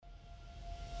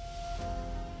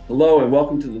Hello and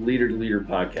welcome to the Leader to Leader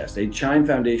podcast, a CHIME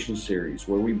Foundation series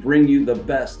where we bring you the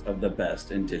best of the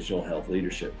best in digital health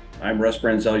leadership. I'm Russ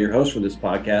Branzell, your host for this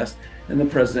podcast, and the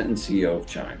president and CEO of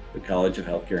CHIME, the College of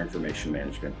Healthcare Information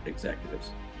Management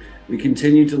Executives. We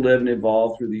continue to live and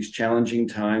evolve through these challenging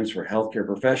times for healthcare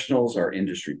professionals, our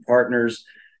industry partners,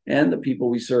 and the people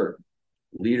we serve.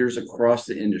 Leaders across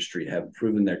the industry have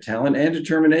proven their talent and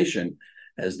determination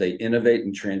as they innovate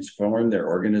and transform their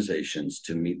organizations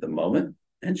to meet the moment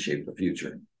and shape the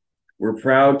future. We're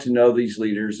proud to know these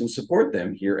leaders and support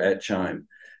them here at CHIME.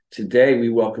 Today, we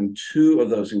welcome two of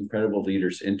those incredible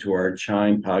leaders into our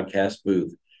CHIME podcast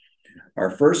booth. Our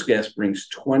first guest brings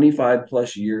 25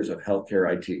 plus years of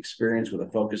healthcare IT experience with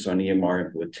a focus on EMR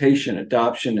implementation,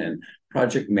 adoption, and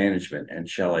project management, and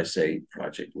shall I say,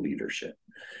 project leadership.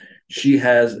 She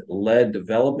has led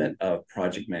development of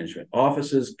project management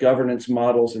offices, governance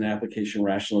models, and application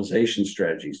rationalization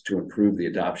strategies to improve the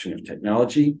adoption of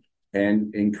technology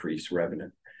and increase revenue.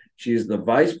 She is the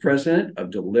Vice President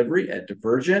of Delivery at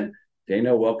Divurgent.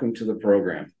 Dana, welcome to the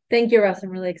program. Thank you, Russ. I'm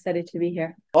really excited to be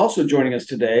here. Also joining us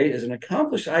today is an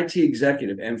accomplished IT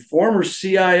executive and former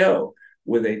CIO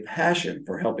with a passion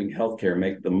for helping healthcare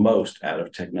make the most out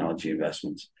of technology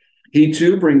investments. He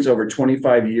too brings over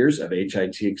 25 years of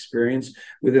HIT experience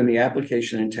within the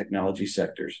application and technology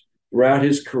sectors. Throughout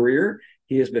his career,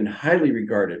 he has been highly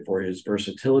regarded for his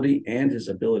versatility and his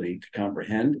ability to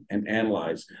comprehend and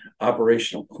analyze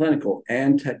operational, clinical,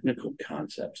 and technical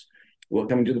concepts.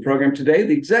 Welcome to the program today,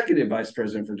 the Executive Vice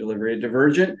President for Delivery at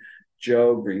Divurgent,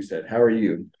 Joe Grinstead. How are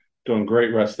you? Doing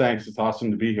great, Russ. Thanks. It's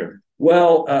awesome to be here.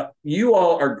 Well, you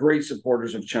all are great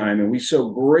supporters of CHIME, and we so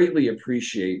greatly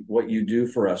appreciate what you do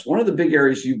for us. One of the big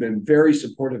areas you've been very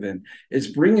supportive in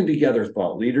is bringing together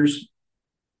thought leaders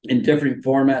in different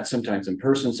formats, sometimes in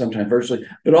person, sometimes virtually,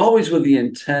 but always with the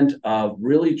intent of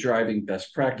really driving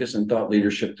best practice and thought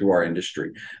leadership through our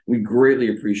industry. We greatly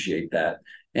appreciate that.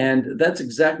 And that's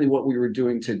exactly what we were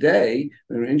doing today.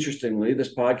 And interestingly,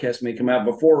 this podcast may come out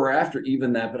before or after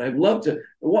even that, but I'd love to,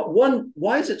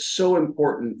 why is it so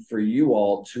important for you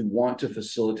all to want to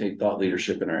facilitate thought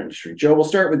leadership in our industry? Joe, we'll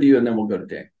start with you and then we'll go to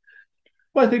Dan.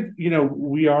 Well, I think,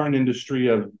 we are an industry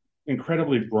of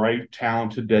incredibly bright,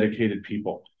 talented, dedicated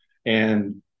people.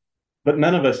 But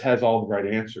none of us has all the right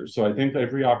answers. So I think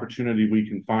every opportunity we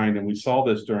can find, and we saw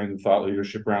this during the Thought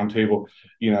Leadership Roundtable,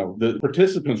 the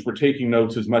participants were taking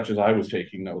notes as much as I was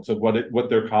taking notes of what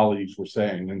their colleagues were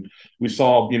saying. And we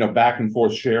saw, back and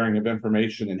forth sharing of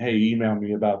information and, hey, email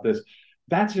me about this.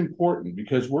 That's important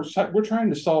because we're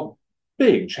trying to solve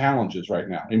big challenges right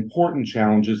now, important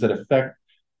challenges that affect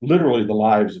literally the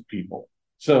lives of people.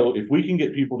 So if we can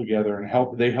get people together and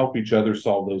help each other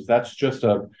solve those, that's just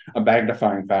a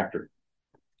magnifying factor.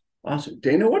 Awesome.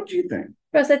 Dana, what do you think?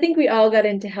 Russ, I think we all got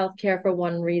into healthcare for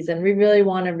one reason. We really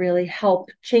want to really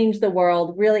help change the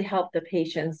world, really help the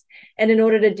patients. And in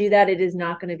order to do that, it is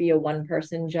not going to be a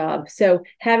one-person job. So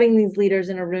having these leaders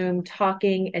in a room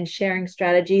talking and sharing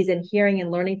strategies and hearing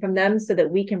and learning from them so that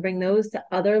we can bring those to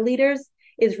other leaders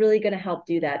is really going to help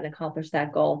do that and accomplish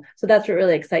that goal. So that's what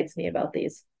really excites me about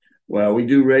these. Well, we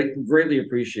do greatly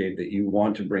appreciate that you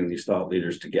want to bring these thought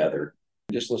leaders together.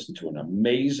 Just listened to an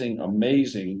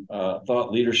amazing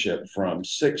thought leadership from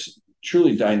 6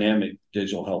 truly dynamic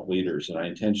digital health leaders. And I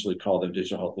intentionally call them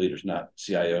digital health leaders, not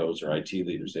CIOs or IT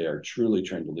leaders. They are truly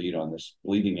trying to lead on this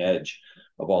bleeding edge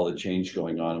of all the change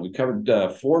going on. And we covered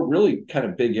 4 really kind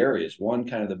of big areas. One,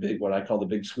 kind of the big, what I call the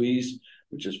big squeeze,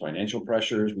 which is financial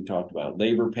pressures. We talked about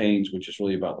labor pains, which is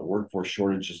really about the workforce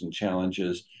shortages and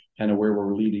challenges, kind of where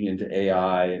we're leading into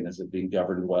AI and is it being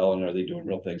governed well and are they doing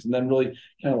real things? And then really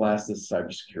kind of last, this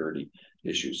cybersecurity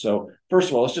issue. So first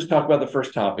of all, let's just talk about the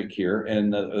first topic here.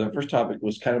 And the first topic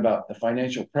was kind of about the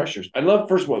financial pressures. I love,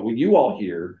 first of all, what you all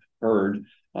heard,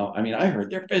 I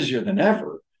heard they're busier than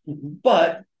ever,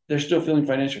 but they're still feeling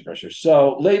financial pressure.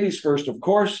 So ladies first, of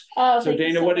course. So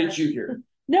Dana, what did you hear?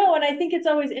 No, and I think it's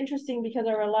always interesting because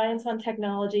our reliance on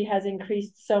technology has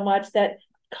increased so much that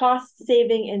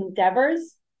cost-saving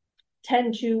endeavors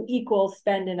tend to equal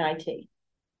spend in IT.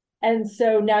 And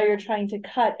so now you're trying to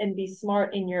cut and be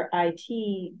smart in your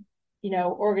IT,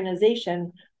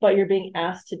 organization, but you're being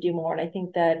asked to do more. And I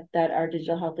think that our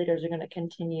digital health leaders are going to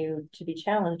continue to be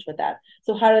challenged with that.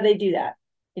 So how do they do that?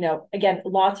 Again,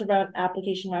 lots around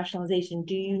application rationalization.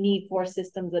 Do you need 4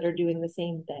 systems that are doing the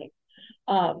same thing?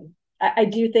 I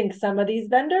do think some of these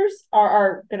vendors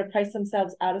are going to price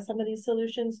themselves out of some of these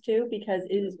solutions too, because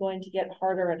it is going to get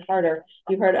harder and harder.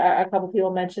 You've heard a couple of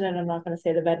people mention, and I'm not going to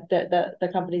say the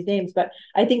company's names, but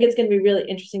I think it's going to be really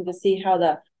interesting to see how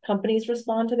the companies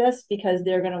respond to this, because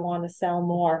they're going to want to sell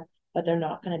more, but they're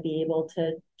not going to be able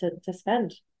to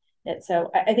spend. it.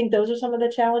 So I think those are some of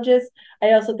the challenges.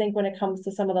 I also think when it comes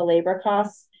to some of the labor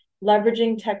costs,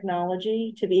 leveraging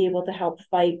technology to be able to help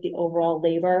fight the overall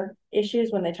labor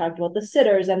issues. When they talked about the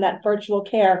sitters and that virtual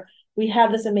care, we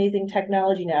have this amazing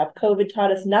technology now. If COVID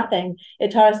taught us nothing,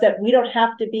 it taught us that we don't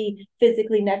have to be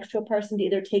physically next to a person to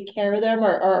either take care of them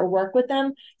or work with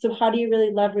them. So how do you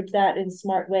really leverage that in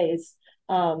smart ways?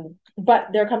 But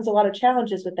there comes a lot of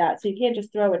challenges with that. So you can't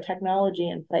just throw a technology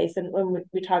in place. And when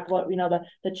we talk about,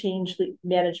 the change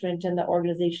management and the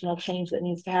organizational change that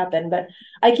needs to happen. But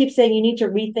I keep saying you need to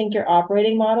rethink your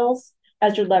operating models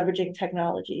as you're leveraging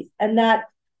technologies. And that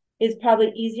is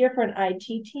probably easier for an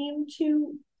IT team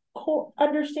to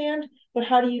understand. But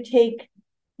how do you take,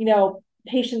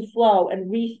 patient flow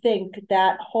and rethink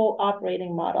that whole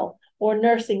operating model, or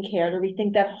nursing care to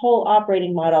rethink that whole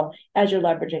operating model as you're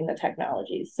leveraging the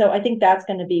technologies? So I think that's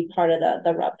going to be part of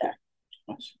the rub there.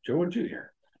 Joe, what did you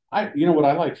hear? What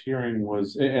I liked hearing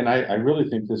was, and I really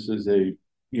think this is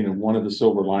one of the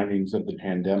silver linings of the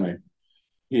pandemic,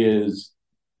 is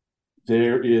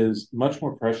there is much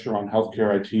more pressure on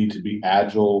healthcare IT to be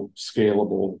agile,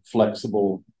 scalable,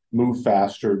 flexible, move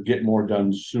faster, get more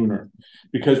done sooner,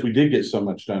 because we did get so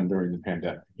much done during the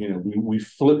pandemic. We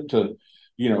flipped to,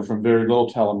 from very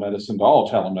little telemedicine to all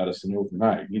telemedicine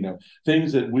overnight.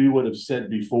 Things that we would have said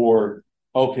before,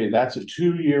 okay, that's a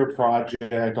 2-year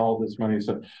project, all this money.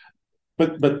 So,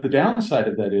 but the downside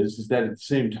of that is that at the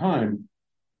same time,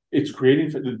 it's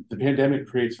creating, the pandemic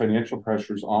creates financial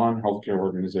pressures on healthcare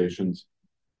organizations.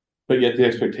 But yet the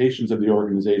expectations of the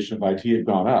organization of IT have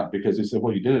gone up, because they said,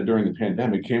 well, you did it during the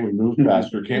pandemic. Can't we move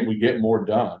faster? Can't we get more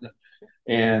done?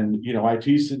 And,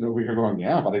 IT's sitting over here going,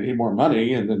 yeah, but I need more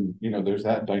money. And then, there's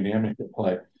that dynamic at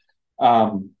play.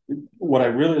 What I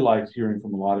really liked hearing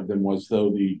from a lot of them was,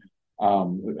 though,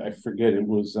 I forget, it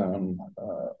was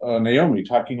Naomi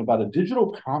talking about a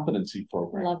digital competency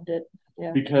program. Loved it.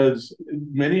 Yeah. Because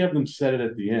many of them said it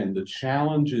at the end. The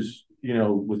challenge is,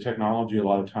 with technology, a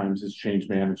lot of times is change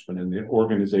management and the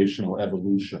organizational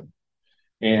evolution.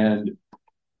 And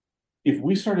if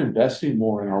we start investing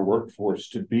more in our workforce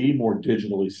to be more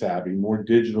digitally savvy, more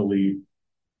digitally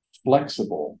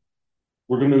flexible,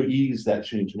 we're going to ease that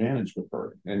change management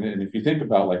burden. And if you think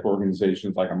about like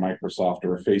organizations like a Microsoft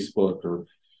or a Facebook or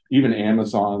even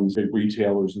Amazon's big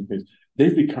retailers and things,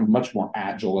 they've become much more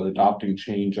agile at adopting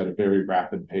change at a very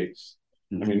rapid pace.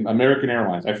 I mean, American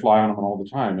Airlines, I fly on them all the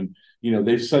time. And,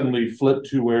 they've suddenly flipped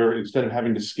to where instead of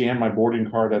having to scan my boarding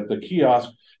card at the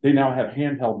kiosk, they now have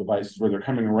handheld devices where they're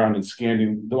coming around and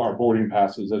scanning our boarding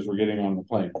passes as we're getting on the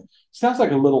plane. Sounds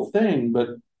like a little thing, but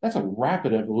that's a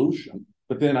rapid evolution.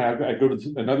 But then I go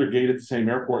to another gate at the same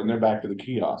airport and they're back to the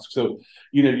kiosk. So,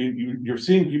 you're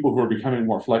seeing people who are becoming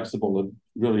more flexible and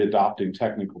really adopting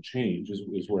technical change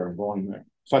is where I'm going there.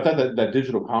 So I thought that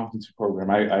digital competency program,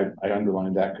 I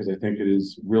underlined that because I think it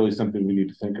is really something we need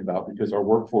to think about, because our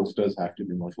workforce does have to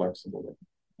be more flexible.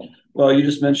 Well, you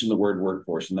just mentioned the word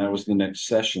workforce, and that was the next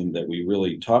session that we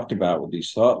really talked about with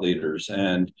these thought leaders,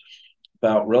 and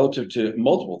about relative to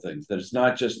multiple things, that it's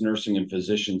not just nursing and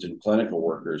physicians and clinical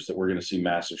workers that we're going to see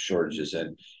massive shortages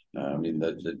in. I mean,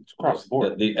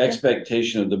 the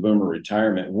expectation of the boomer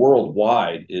retirement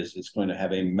worldwide is it's going to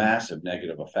have a massive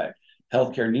negative effect.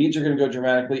 Healthcare needs are going to go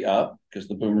dramatically up because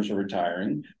the boomers are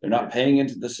retiring. They're not paying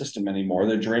into the system anymore.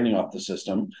 They're draining off the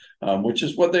system, which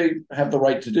is what they have the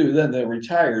right to do. Then they're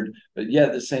retired. But yet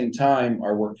at the same time,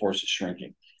 our workforce is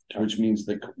shrinking, which means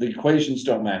the equations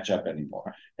don't match up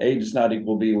anymore. A does not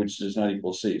equal B, which does not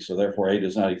equal C. So therefore, A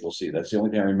does not equal C. That's the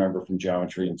only thing I remember from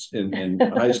geometry in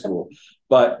high school.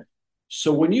 But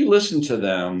so when you listen to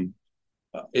them,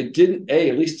 it didn't,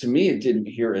 at least to me, it didn't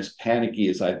hear as panicky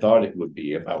as I thought it would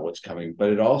be about what's coming, but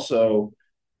it also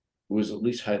was at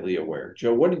least highly aware.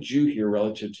 Joe, what did you hear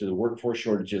relative to the workforce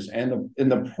shortages and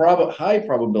the high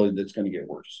probability that's going to get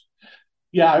worse?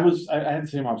 Yeah, I had the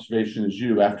same observation as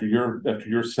you. After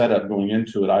your setup going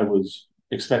into it, I was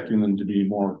expecting them to be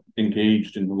more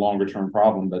engaged in the longer term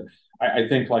problem, but I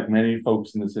think, like many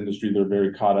folks in this industry, they're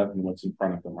very caught up in what's in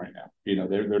front of them right now.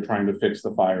 They're trying to fix the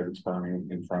fire that's burning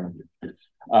in front of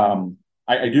you.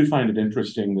 I do find it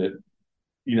interesting that,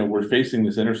 we're facing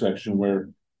this intersection where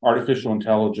artificial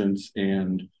intelligence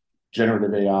and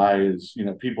generative AI is,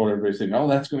 people are everybody saying, oh,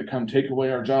 that's going to come take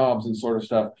away our jobs and sort of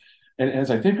stuff. And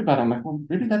as I think about it, I'm like, well,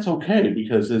 maybe that's okay,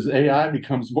 because as AI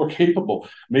becomes more capable,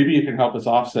 maybe it can help us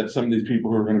offset some of these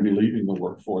people who are going to be leaving the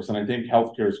workforce. And I think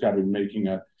healthcare has got to be making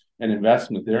an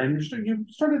investment there. And you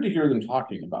started to hear them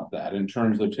talking about that in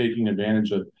terms of taking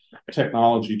advantage of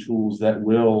technology tools that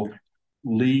will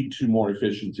lead to more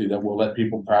efficiency, that will let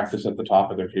people practice at the top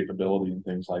of their capability and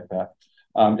things like that.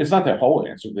 It's not the whole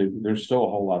answer. There's still a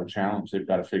whole lot of challenge they've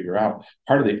got to figure out.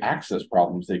 Part of the access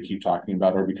problems they keep talking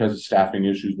about are because of staffing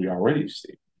issues we already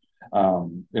see.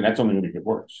 And that's only going to get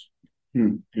worse.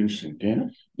 Interesting. Dana?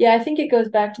 Yeah, I think it goes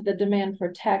back to the demand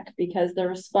for tech, because the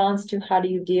response to how do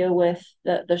you deal with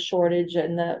the shortage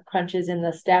and the crunches in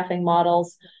the staffing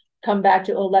models come back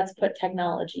to, oh, let's put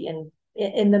technology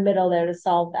in the middle there to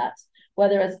solve that.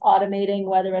 Whether it's automating,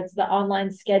 whether it's the online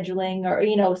scheduling, or,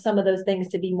 you know, some of those things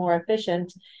to be more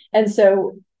efficient. And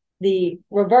so the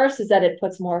reverse is that it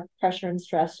puts more pressure and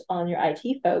stress on your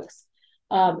IT folks.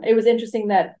 It was interesting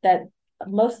that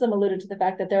most of them alluded to the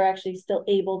fact that they're actually still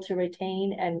able to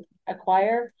retain and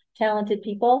acquire talented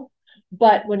people.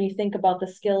 But when you think about the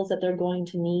skills that they're going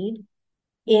to need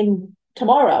in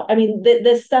tomorrow, I mean,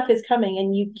 this stuff is coming,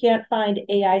 and you can't find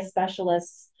AI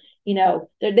specialists. You know,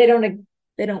 they don't,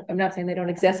 I'm not saying they don't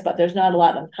exist, but there's not a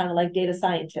lot of them, kind of like data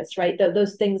scientists, right?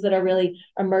 Those things that are really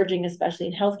emerging, especially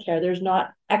in healthcare, there's not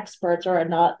experts, or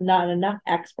not enough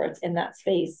experts in that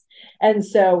space. And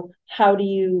so how do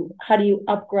you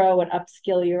upgrow and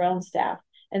upskill your own staff?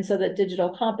 And so the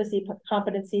digital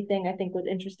competency thing, I think, was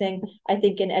interesting. I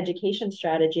think an education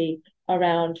strategy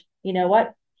around, you know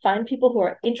what, find people who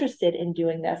are interested in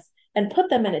doing this and put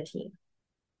them in a team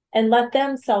and let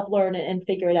them self-learn and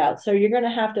figure it out. So you're going to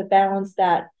have to balance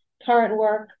that current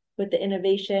work with the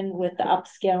innovation, with the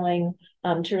upscaling,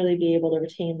 to really be able to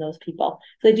retain those people.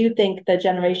 So I do think the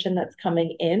generation that's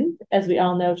coming in, as we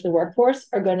all know, to the workforce,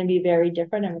 are going to be very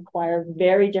different and require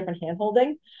very different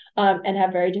handholding, and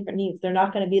have very different needs. They're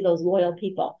not going to be those loyal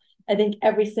people. I think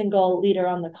every single leader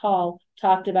on the call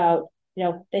talked about, you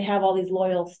know, they have all these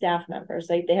loyal staff members.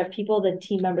 Like, they have people, the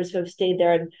team members who have stayed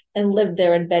there and lived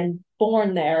there and been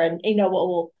born there, and, you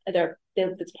know,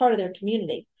 it's part of their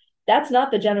community. That's not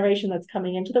the generation that's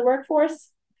coming into the workforce.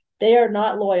 They are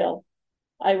not loyal.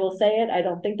 I will say it. I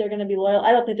don't think they're going to be loyal.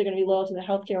 I don't think they're going to be loyal to the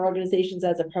healthcare organizations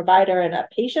as a provider and a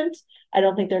patient. I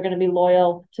don't think they're going to be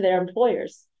loyal to their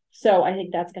employers. So I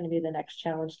think that's going to be the next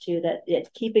challenge too, that it's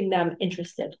keeping them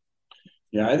interested.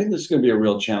 Yeah, I think this is going to be a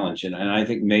real challenge. And I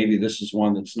think maybe this is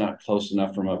one that's not close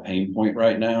enough from a pain point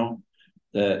right now.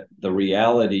 That the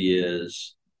reality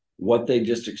is what they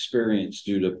just experienced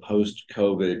due to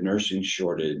post-COVID nursing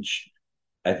shortage,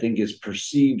 I think, is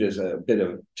perceived as a bit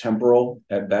of temporal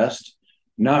at best,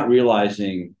 not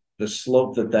realizing the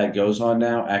slope that goes on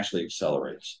now actually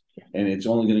accelerates. And it's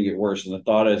only going to get worse. And the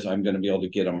thought is, I'm going to be able to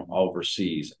get them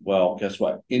overseas. Well, guess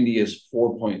what? India's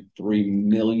 4.3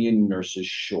 million nurses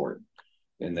short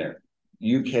in there.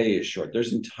 UK is short.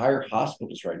 There's entire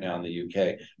hospitals right now in the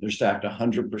UK. They're staffed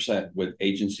 100% with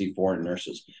agency foreign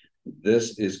nurses.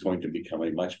 This is going to become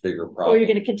a much bigger problem. Or you're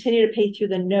going to continue to pay through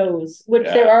the nose, which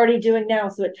they're already doing now.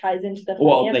 So it ties into the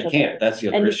well, they can't. That's the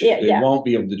other issue. They won't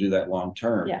be able to do that long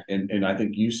term. Yeah. And I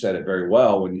think you said it very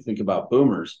well when you think about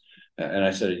boomers. And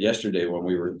I said it yesterday when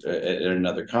we were at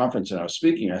another conference and I was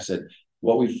speaking. I said,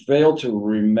 what we fail to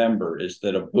remember is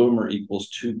that a boomer equals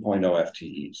 2.0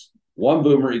 FTEs. One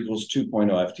boomer equals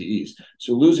 2.0 FTEs.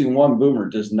 So losing one boomer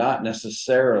does not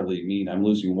necessarily mean I'm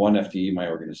losing one FTE in my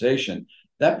organization.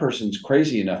 That person's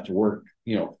crazy enough to work,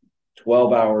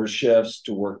 12-hour shifts,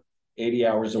 to work 80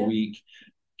 hours a week.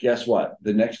 Guess what?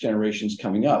 The next generation's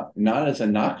coming up, not as a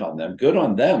knock on them, good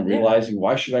on them, realizing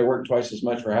why should I work twice as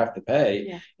much for half the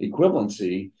pay?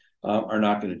 Equivalency, are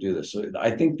not going to do this. So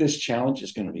I think this challenge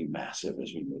is going to be massive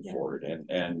as we move forward.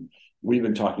 And we've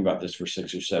been talking about this for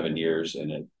 6 or 7 years,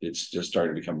 and it's just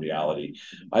starting to become reality.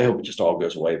 I hope it just all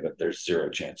goes away, but there's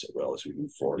zero chance it will as we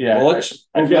move forward. Yeah, well,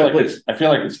 I feel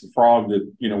like it's the frog that,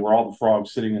 we're all the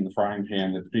frogs sitting in the frying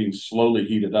pan that's being slowly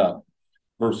heated up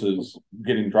versus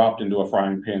getting dropped into a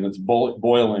frying pan that's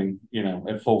boiling,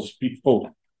 at full speed, full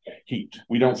heat.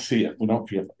 We don't see it. We don't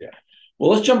feel it yet. Well,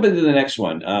 let's jump into the next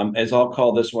one. As I'll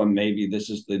call this one, maybe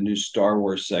this is the new Star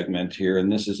Wars segment here.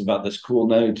 And this is about this cool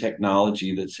new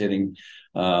technology that's hitting,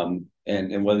 and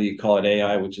whether you call it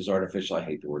AI, which is artificial, I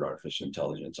hate the word artificial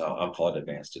intelligence. I'll call it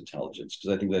advanced intelligence,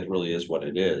 because I think that really is what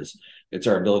it is. It's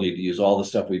our ability to use all the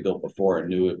stuff we built before in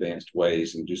new advanced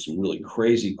ways and do some really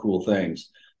crazy cool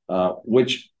things,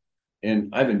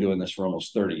 and I've been doing this for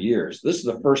almost 30 years. This is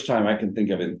the first time I can think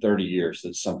of in 30 years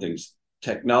that something's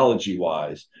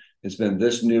technology-wise it's been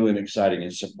this new and exciting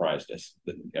and surprised us.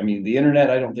 I mean, the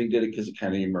internet, I don't think did it because it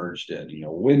kind of emerged in,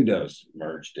 Windows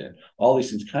emerged in. All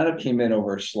these things kind of came in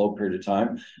over a slow period of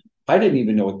time. I didn't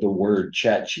even know what the word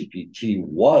ChatGPT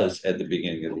was at the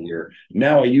beginning of the year.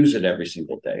 Now I use it every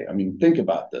single day. I mean, think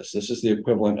about this. This is the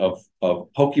equivalent of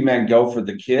Pokemon Go for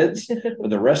the kids, for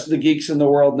the rest of the geeks in the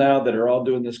world now that are all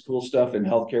doing this cool stuff in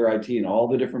healthcare, IT, and all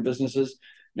the different businesses.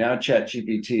 Now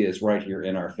ChatGPT is right here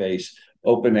in our face.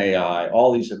 open AI,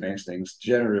 all these advanced things,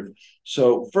 generative.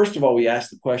 So first of all, we ask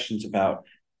the questions about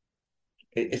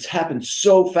it's happened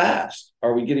so fast.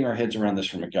 Are we getting our heads around this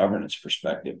from a governance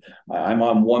perspective? I'm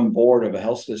on one board of a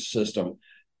health system.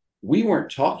 We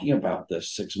weren't talking about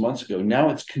this 6 months ago. Now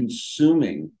it's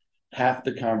consuming half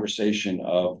the conversation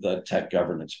of the tech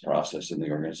governance process in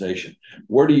the organization.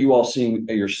 What are you all seeing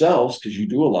yourselves? Because you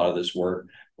do a lot of this work,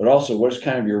 but also what's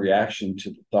kind of your reaction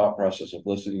to the thought process of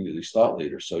listening to these thought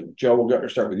leaders? So Joe, we'll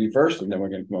start with you first, and then we're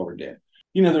going to come over to Dan.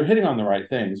 They're hitting on the right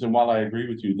things. And while I agree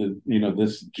with you that,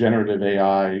 this generative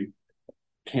AI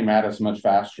came at us much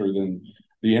faster than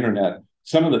the internet,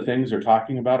 some of the things they're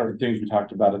talking about are things we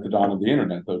talked about at the dawn of the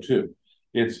internet, though, too.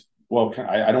 It's, well,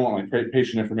 I don't want my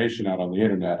patient information out on the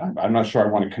internet. I'm not sure I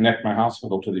want to connect my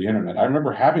hospital to the internet. I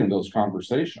remember having those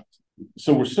conversations.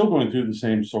 So we're still going through the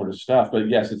same sort of stuff. But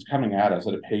yes, it's coming at us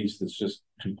at a pace that's just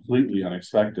completely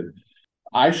unexpected.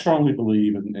 I strongly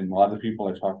believe, and a lot of the people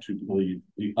I talk to believe,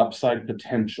 the upside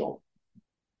potential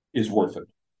is worth it.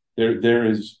 There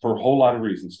is, for a whole lot of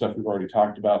reasons, stuff we've already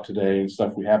talked about today and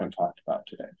stuff we haven't talked about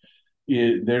today.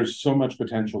 There's so much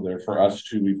potential there for us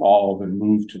to evolve and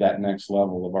move to that next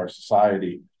level of our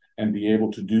society and be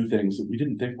able to do things that we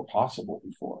didn't think were possible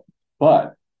before.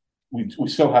 But we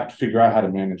still have to figure out how to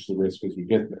manage the risk as we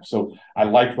get there. So I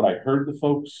liked what I heard the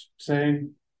folks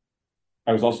saying.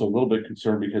 I was also a little bit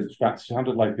concerned because it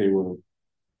sounded like they were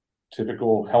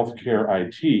typical healthcare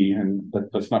IT, and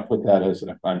let's not put that as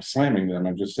if I'm slamming them.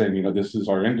 I'm just saying, this is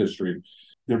our industry.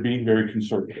 They're being very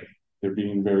conservative. They're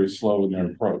being very slow in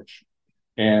their approach.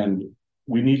 And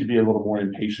we need to be a little more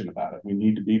impatient about it. We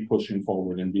need to be pushing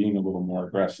forward and being a little more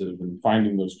aggressive and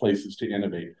finding those places to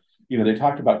innovate. They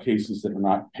talked about cases that are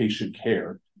not patient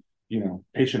care,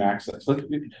 patient access.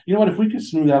 If we could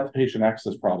smooth out the patient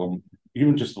access problem,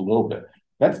 even just a little bit,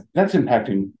 that's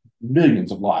impacting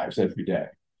millions of lives every day.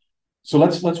 So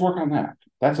let's work on that.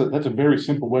 That's a very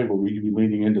simple way where we can be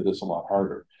leaning into this a lot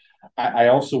harder. I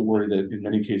also worry that in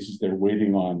many cases they're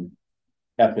waiting on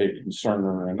Epic and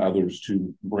Cerner and others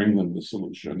to bring them the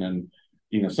solution. And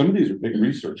some of these are big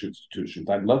research institutions.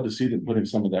 I'd love to see them putting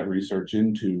some of that research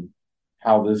into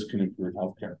how this can improve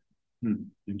healthcare.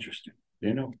 Interesting.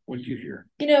 What do you hear?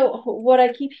 What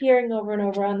I keep hearing over and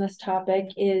over on this topic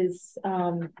is,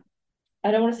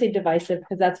 I don't want to say divisive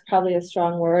because that's probably a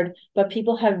strong word, but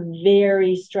people have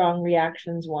very strong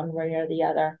reactions one way or the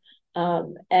other.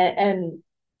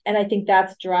 And I think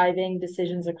that's driving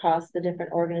decisions across the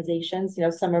different organizations.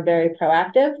 Some are very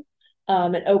proactive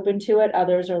and open to it.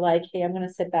 Others are like, hey, I'm going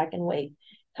to sit back and wait.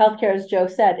 Healthcare, as Joe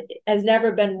said, has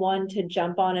never been one to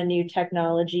jump on a new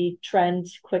technology trend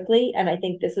quickly. And I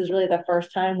think this is really the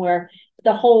first time where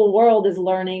the whole world is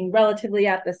learning relatively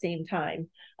at the same time.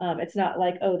 It's not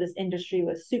like, oh, this industry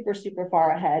was super, super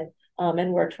far ahead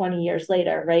and we're 20 years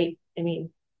later, right? I mean,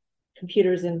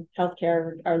 computers in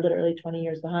healthcare are literally 20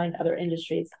 years behind other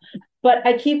industries. But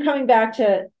I keep coming back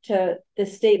to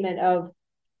this statement of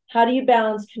how do you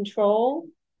balance control,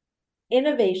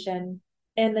 innovation,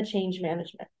 and the change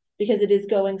management, because it is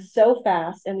going so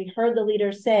fast. And we heard the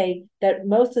leaders say that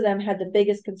most of them had the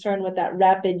biggest concern with that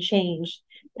rapid change,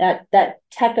 that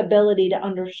tech ability to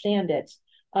understand it.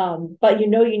 But you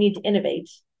need to innovate.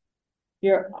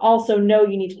 You also know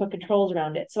you need to put controls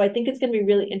around it. So I think it's going to be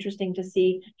really interesting to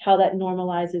see how that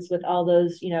normalizes with all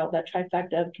those, that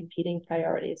trifecta of competing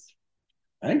priorities.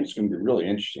 I think it's going to be really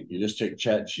interesting. You just take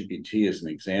ChatGPT as an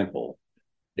example.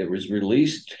 It was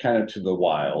released kind of to the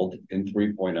wild in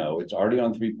 3.0. It's already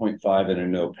on 3.5 in a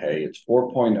no pay. It's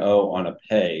 4.0 on a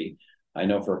pay. I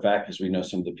know for a fact, because we know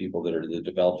some of the people that are the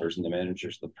developers and the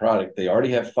managers of the product, they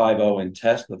already have 5.0 in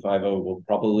test. The 5.0 will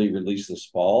probably release this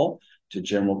fall to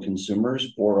general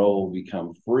consumers. 4.0 will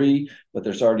become free, but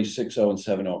there's already 6.0 and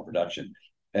 7.0 in production.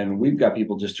 And we've got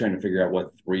people just trying to figure out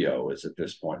what 3.0 is at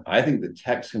this point. I think the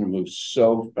tech's going to move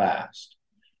so fast,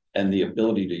 and the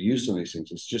ability to use some of these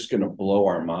things is just going to blow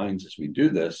our minds as we do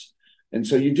this. And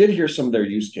so you did hear some of their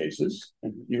use cases.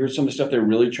 You heard some of the stuff they're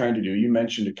really trying to do. You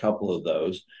mentioned a couple of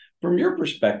those. From your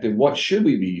perspective, what should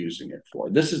we be using it for?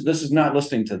 This is not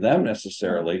listening to them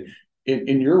necessarily.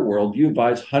 In your world, you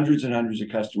advise hundreds and hundreds of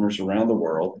customers around the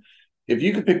world. If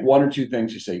you could pick one or two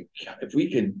things, you say, if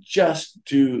we could just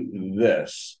do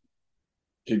this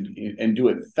and do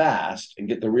it fast and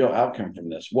get the real outcome from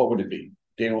this, what would it be?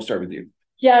 Dan, we'll start with you.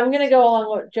 Yeah, I'm going to go along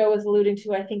what Joe was alluding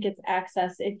to. I think it's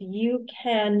access. If you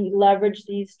can leverage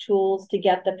these tools to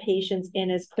get the patients in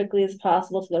as quickly as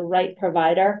possible to the right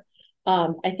provider,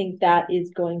 I think that is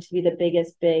going to be the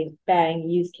biggest big bang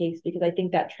use case, because I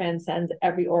think that transcends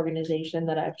every organization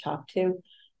that I've talked to.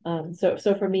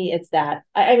 So for me, it's that.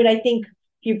 I mean, I think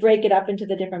you break it up into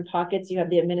the different pockets, you have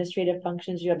the administrative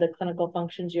functions, you have the clinical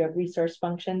functions, you have resource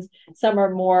functions. Some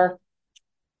are more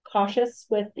cautious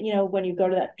with, when you go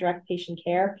to that direct patient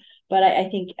care. But I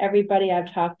think everybody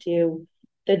I've talked to,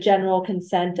 the general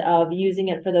consent of using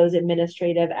it for those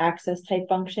administrative access type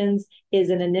functions is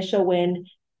an initial win.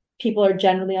 People are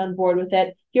generally on board with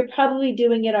it. You're probably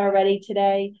doing it already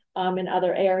today in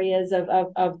other areas of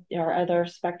or other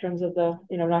spectrums of the,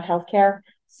 not healthcare.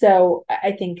 So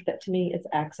I think that to me, it's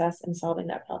access and solving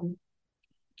that problem.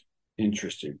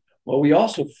 Interesting. Well, we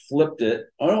also flipped it.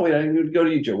 Oh no, wait, I'm going to go to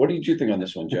you, Joe. What did you think on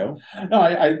this one, Joe? No,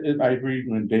 I agree.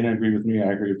 When Dana agreed with me,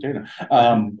 I agree with Dana.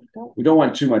 We don't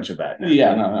want too much of that.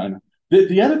 Yeah, no.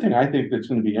 The other thing I think that's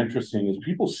going to be interesting is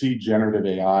people see generative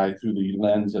AI through the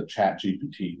lens of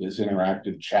ChatGPT, this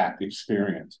interactive chat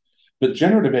experience. But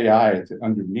generative AI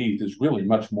underneath is really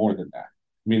much more than that.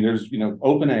 I mean, there's,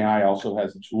 OpenAI also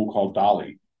has a tool called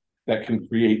DALL-E that can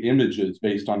create images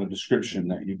based on a description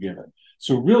that you give it.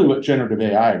 So really what generative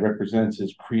AI represents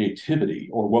is creativity,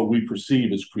 or what we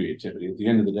perceive as creativity. At the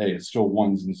end of the day, it's still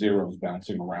ones and zeros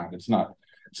bouncing around. It's not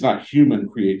human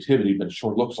creativity, but it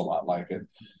sure looks a lot like it.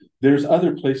 There's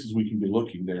other places we can be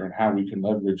looking there and how we can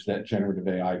leverage that generative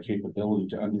AI capability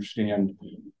to understand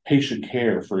patient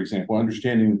care, for example,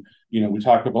 understanding, we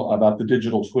talk about the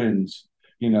digital twins,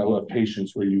 of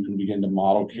patients, where you can begin to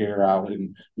model care out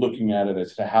and looking at it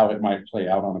as to how it might play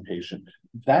out on a patient.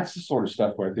 That's the sort of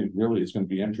stuff where I think really is going to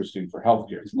be interesting for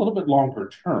healthcare. It's a little bit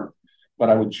longer term, but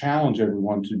I would challenge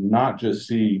everyone to not just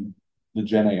see the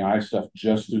Gen AI stuff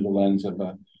just through the lens of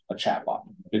a chatbot.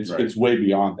 It's way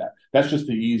beyond that. That's just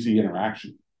the easy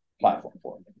interaction platform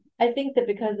for it. I think that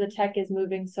because the tech is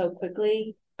moving so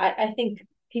quickly, I think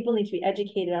people need to be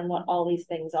educated on what all these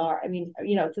things are. I mean,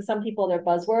 to some people they're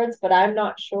buzzwords, but I'm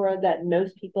not sure that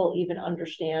most people even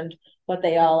understand what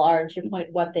they all are, and to your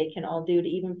point, what they can all do to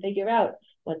even figure out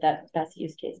what that best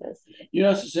use case is.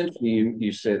 It's just interesting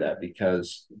you say that,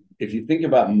 because if you think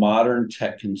about modern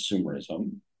tech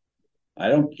consumerism, I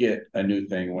don't get a new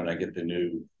thing when I get the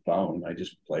new phone. I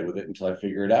just play with it until I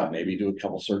figure it out. Maybe do a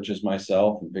couple searches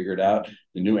myself and figure it out.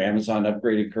 The new Amazon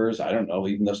upgrade occurs. I don't know.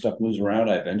 Even though stuff moves around,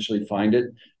 I eventually find it.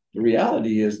 The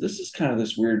reality is this is kind of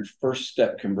this weird first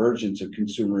step convergence of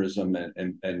consumerism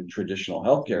and traditional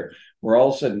healthcare, where all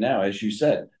of a sudden now, as you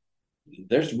said,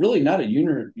 there's really not a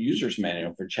user's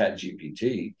manual for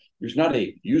ChatGPT. There's not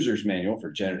a user's manual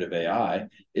for generative AI.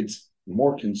 It's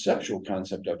more conceptual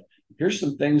concept of, here's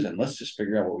some things and let's just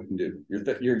figure out what we can do.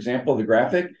 Your example of the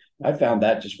graphic, I found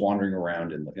that just wandering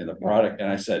around in the product.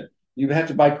 And I said, you have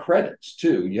to buy credits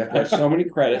too. You have to buy so many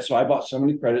credits. So I bought so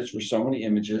many credits for so many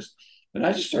images. And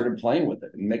I just started playing with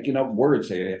it and making up words.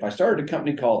 Say, if I started a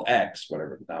company called X,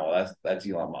 whatever. No, that's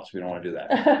Elon Musk. We don't want to do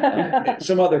that.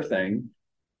 Some other thing.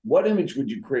 What image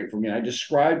would you create for me? And I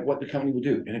described what the company would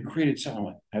do, and it created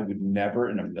something I would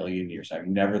never in a million years.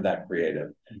 I'm never that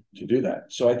creative to do that.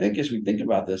 So I think as we think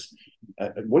about this,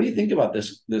 what do you think about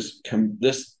this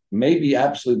may be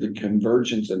absolutely the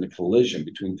convergence and the collision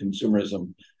between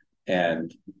consumerism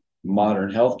and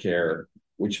modern healthcare,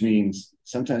 which means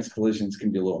sometimes collisions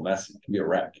can be a little messy, can be a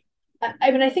wreck.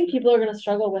 I mean, I think people are going to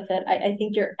struggle with it. I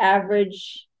think your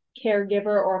average caregiver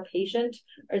or patient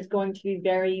is going to be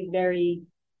very, very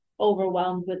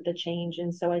overwhelmed with the change.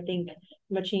 And so I think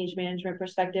from a change management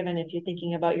perspective, and if you're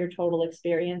thinking about your total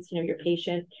experience, your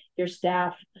patient, your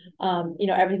staff,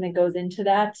 everything that goes into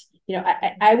that,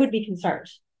 I would be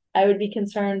concerned. I would be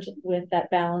concerned with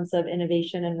that balance of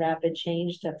innovation and rapid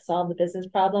change to solve the business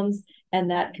problems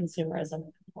and that consumerism.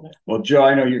 Well, Joe,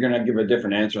 I know you're going to give a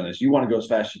different answer on this. You want to go as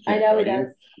fast as you can. I know he does.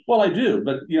 Well, I do,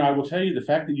 but I will tell you, the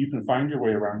fact that you can find your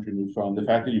way around your new phone, the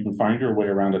fact that you can find your way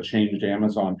around a changed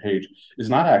Amazon page is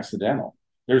not accidental.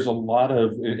 There's a lot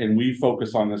of, and we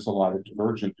focus on this a lot at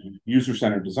Divurgent,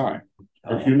 user-centered design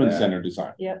or human-centered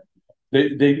design. Yep.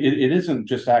 It isn't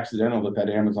just accidental that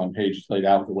Amazon page is laid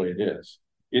out the way it is.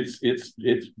 It's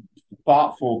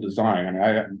thoughtful design.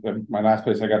 I mean, my last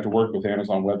place I got to work with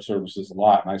Amazon Web Services a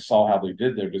lot, and I saw how they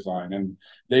did their design, and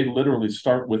they literally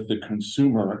start with the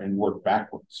consumer and work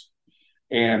backwards.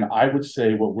 And I would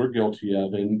say what we're guilty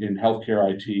of in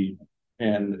healthcare IT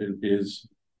is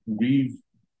we've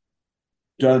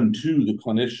done to the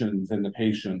clinicians and the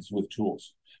patients with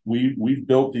tools. We've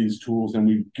built these tools and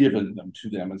we've given them to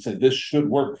them and said, this should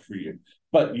work for you.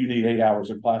 But you need 8 hours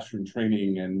of classroom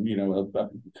training and, a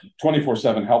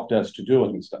 24/7 help desk to do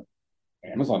it and stuff.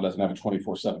 Amazon doesn't have a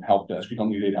 24/7 help desk. You don't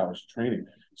need 8 hours of training.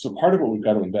 So part of what we've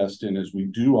got to invest in as we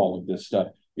do all of this stuff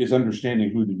is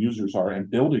understanding who the users are and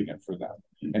building it for them.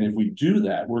 And if we do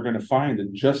that, we're going to find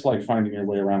that just like finding your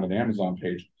way around an Amazon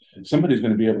page, somebody's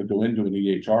going to be able to go into an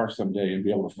EHR someday and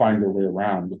be able to find their way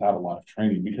around without a lot of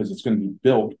training, because it's going to be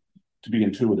built to be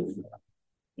intuitive for them.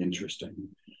 Interesting.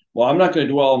 Well, I'm not going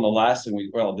to dwell on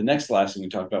the next last thing we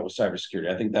talked about was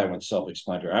cybersecurity. I think that one's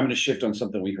self-explanatory. I'm going to shift on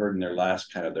something we heard in their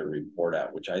last kind of their report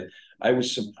out, which I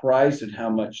was surprised at how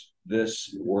much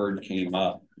this word came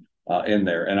up in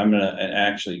there. And I'm going to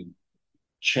actually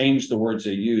change the words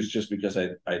they use just because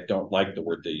I don't like the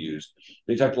word they used.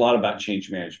 They talked a lot about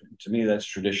change management. To me, that's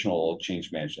traditional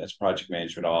change management. That's project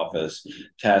management office,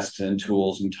 tasks and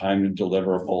tools and time and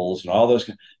deliverables and all those.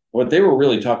 What they were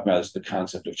really talking about is the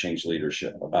concept of change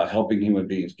leadership, about helping human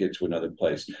beings get to another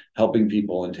place, helping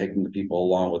people and taking the people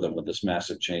along with them with this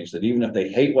massive change that even if they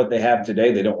hate what they have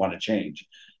today, they don't want to change.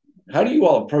 How do you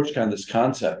all approach kind of this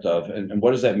concept of, and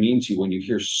what does that mean to you when you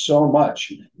hear so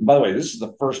much? And by the way, this is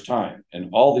the first time in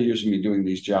all the years of me doing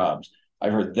these jobs,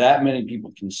 I've heard that many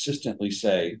people consistently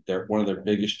say one of their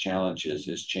biggest challenges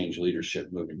is change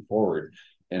leadership moving forward.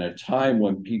 In a time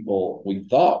when people we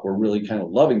thought were really kind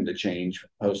of loving the change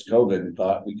post-COVID and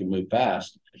thought we can move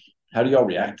fast. How do y'all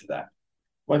react to that?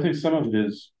 Well, I think some of it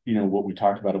is, what we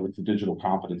talked about it with the digital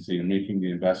competency and making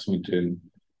the investment in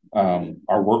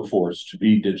our workforce to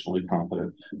be digitally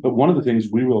competent. But one of the things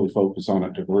we really focus on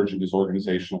at Divurgent is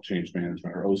organizational change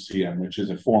management, or OCM, which is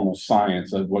a formal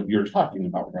science of what you're talking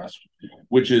about, Russ,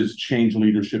 which is change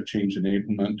leadership, change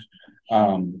enablement,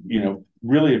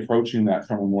 really approaching that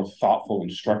from a more thoughtful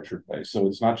and structured place. So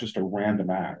it's not just a random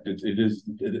act.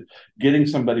 Getting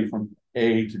somebody from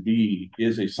A to B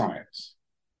is a science,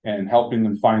 and helping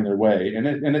them find their way. And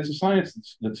it's a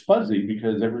science that's fuzzy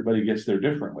because everybody gets there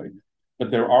differently. But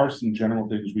there are some general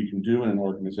things we can do in an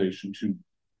organization to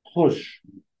pull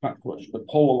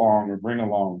along or bring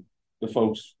along the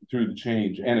folks through the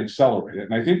change and accelerate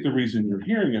it. And I think the reason you're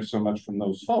hearing it so much from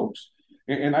those folks,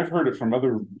 and I've heard it from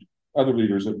other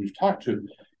leaders that we've talked to,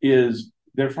 is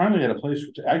they're finally at a place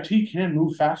where IT can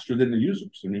move faster than the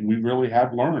users. I mean, we really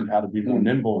have learned how to be more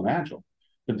nimble and agile,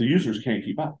 but the users can't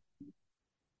keep up.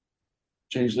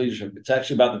 Change leadership. It's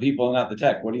actually about the people and not the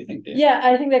tech. What do you think, Dan? Yeah,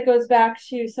 I think that goes back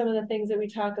to some of the things that we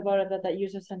talk about that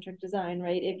user-centric design,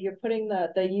 right? If you're putting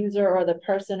the user or the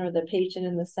person or the patient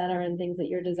in the center and things that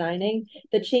you're designing,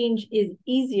 the change is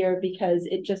easier because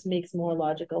it just makes more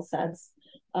logical sense.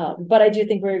 But I do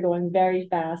think we're going very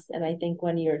fast, and I think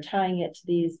when you're tying it to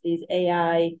these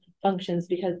AI functions,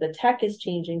 because the tech is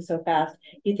changing so fast,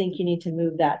 you think you need to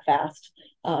move that fast.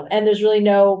 And there's really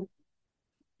no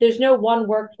one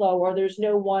workflow, or there's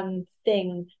no one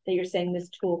thing that you're saying this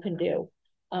tool can do.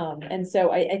 And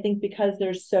so I think because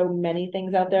there's so many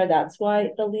things out there, that's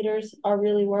why the leaders are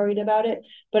really worried about it.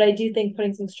 But I do think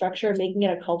putting some structure, making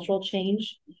it a cultural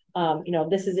change,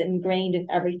 this is ingrained in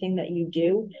everything that you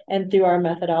do. And through our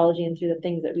methodology and through the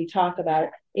things that we talk about,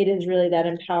 it is really that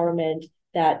empowerment,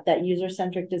 that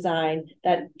user-centric design,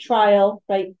 that trial,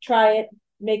 right? Try it,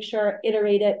 make sure,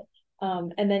 iterate it,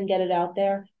 and then get it out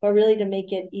there. But really to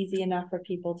make it easy enough for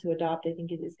people to adopt, I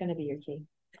think is going to be your key.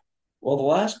 Well, the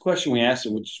last question we asked,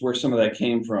 which is where some of that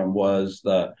came from, was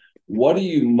what are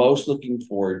you most looking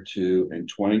forward to in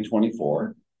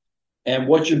 2024? And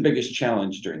what's your biggest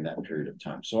challenge during that period of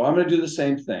time? So I'm going to do the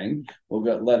same thing.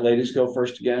 Let ladies go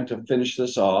first again to finish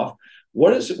this off.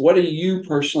 What are you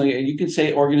personally, and you can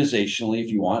say organizationally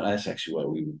if you want, that's actually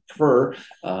what we prefer.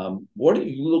 What are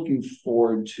you looking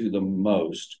forward to the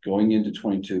most going into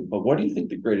 22? But what do you think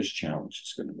the greatest challenge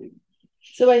is going to be?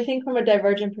 So I think from a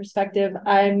Divurgent perspective,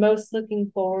 I'm most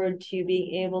looking forward to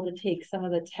being able to take some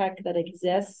of the tech that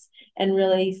exists and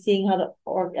really seeing how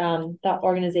the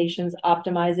organizations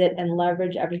optimize it and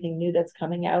leverage everything new that's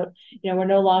coming out. We're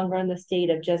no longer in the state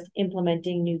of just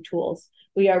implementing new tools.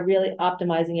 We are really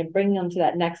optimizing and bringing them to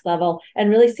that next level and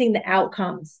really seeing the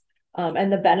outcomes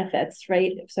and the benefits,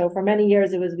 right? So for many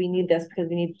years, it was, we need this because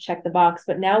we need to check the box,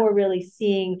 but now we're really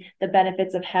seeing the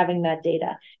benefits of having that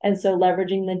data. And so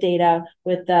leveraging the data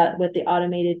with the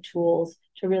automated tools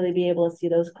to really be able to see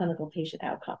those clinical patient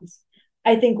outcomes.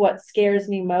 I think what scares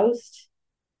me most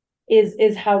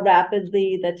is how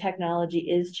rapidly the technology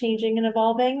is changing and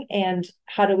evolving, and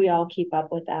how do we all keep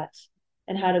up with that?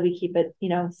 And how do we keep it,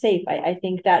 safe? I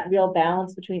think that real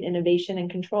balance between innovation and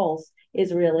controls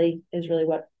is really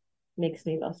what makes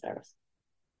me most nervous.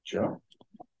 Sure.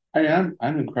 I'm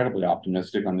incredibly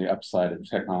optimistic on the upside of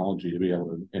technology to be able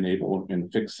to enable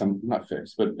and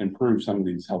improve some of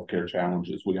these healthcare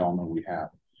challenges we all know we have.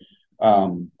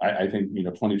 I think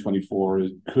 2024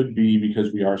 could be,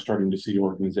 because we are starting to see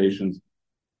organizations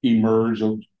emerge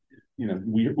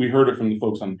we heard it from the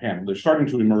folks on the panel. They're starting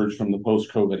to emerge from the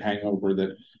post-COVID hangover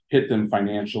that hit them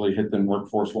financially, hit them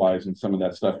workforce-wise, and some of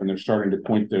that stuff, and they're starting to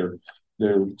point their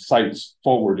sights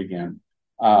forward again.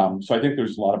 So I think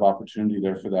there's a lot of opportunity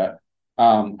there for that.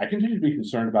 I continue to be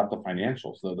concerned about the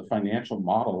financials, though. The financial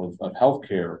model of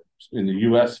healthcare in the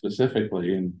U.S.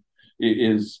 specifically, and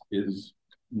is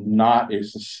not a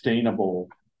sustainable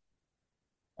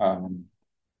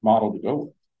model to go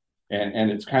with.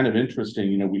 And it's kind of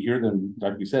interesting, we hear them,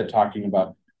 like we said, talking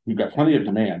about we've got plenty of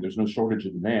demand. There's no shortage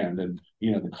of demand. And,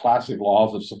 the classic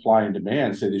laws of supply and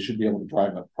demand say they should be able to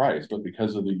drive up price, but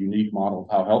because of the unique model of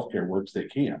how healthcare works, they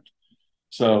can't.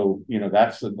 So,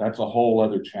 that's a whole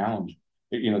other challenge.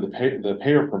 The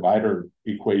payer provider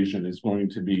equation is going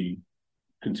to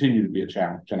continue to be a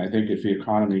challenge. And I think if the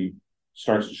economy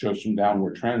starts to show some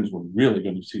downward trends, we're really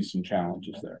going to see some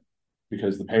challenges there,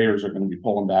 because the payers are going to be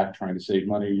pulling back, trying to save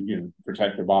money,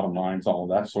 protect their bottom lines, all of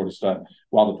that sort of stuff,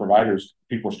 while the providers,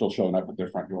 people are still showing up at their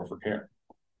front door for care.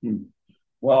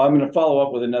 Well, I'm going to follow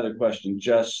up with another question,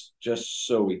 just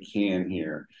so we can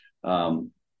here.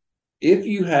 If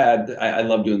you had, I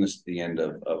love doing this at the end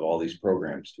of all these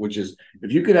programs, which is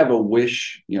if you could have a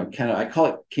wish, kind of, I call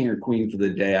it king or queen for the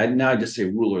day. I just say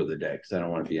ruler of the day because I don't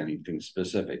want to be anything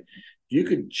specific. If you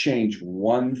could change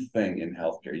one thing in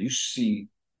healthcare, you see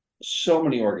so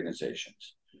many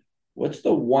organizations. What's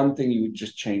the one thing you would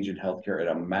just change in healthcare at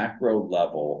a macro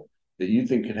level that you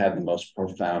think could have the most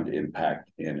profound impact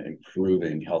in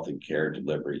improving health and care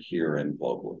delivery here and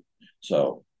globally?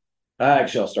 So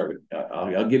actually, I'll start with,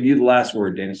 I'll give you the last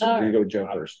word, Dana. So we're going to go with Joe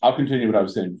first. I'll continue what I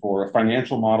was saying before. A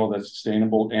financial model that's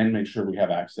sustainable and make sure we have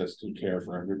access to care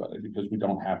for everybody, because we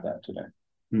don't have that today.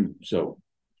 So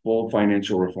full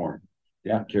financial reform.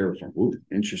 Yeah, care reform. Ooh,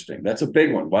 interesting. That's a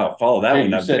big one. Wow, follow that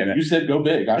one. You said go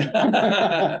big.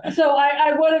 So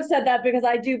I would have said that because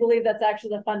I do believe that's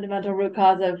actually the fundamental root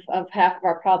cause of half of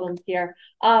our problems here.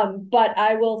 But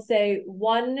I will say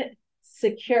one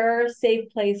secure, safe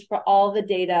place for all the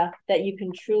data that you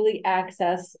can truly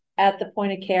access at the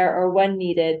point of care or when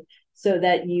needed, so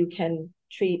that you can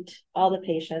treat all the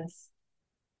patients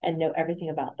and know everything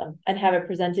about them and have it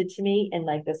presented to me in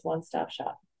like this one-stop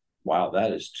shop. Wow,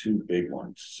 that is two big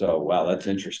ones. So, wow, that's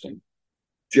interesting.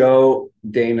 Joe,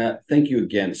 Dana, thank you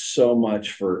again so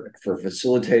much for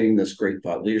facilitating this great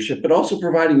thought leadership, but also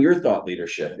providing your thought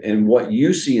leadership and what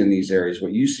you see in these areas,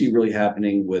 what you see really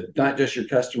happening with not just your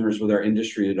customers, with our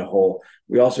industry as a whole.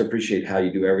 We also appreciate how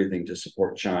you do everything to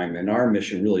support CHIME and our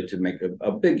mission really to make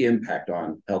a big impact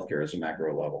on healthcare as a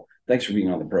macro level. Thanks for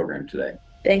being on the program today.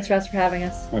 Thanks, Russ, for having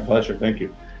us. My pleasure. Thank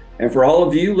you. And for all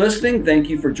of you listening, thank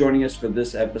you for joining us for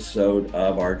this episode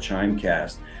of our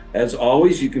CHIMEcast. As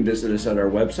always, you can visit us at our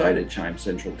website at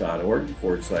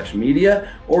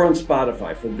chimecentral.org/media or on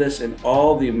Spotify for this and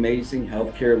all the amazing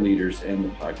healthcare leaders and the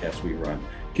podcasts we run.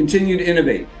 Continue to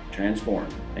innovate, transform,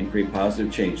 and create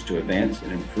positive change to advance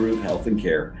and improve health and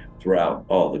care throughout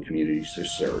all the communities they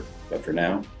serve. But for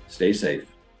now, stay safe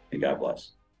and God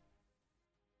bless.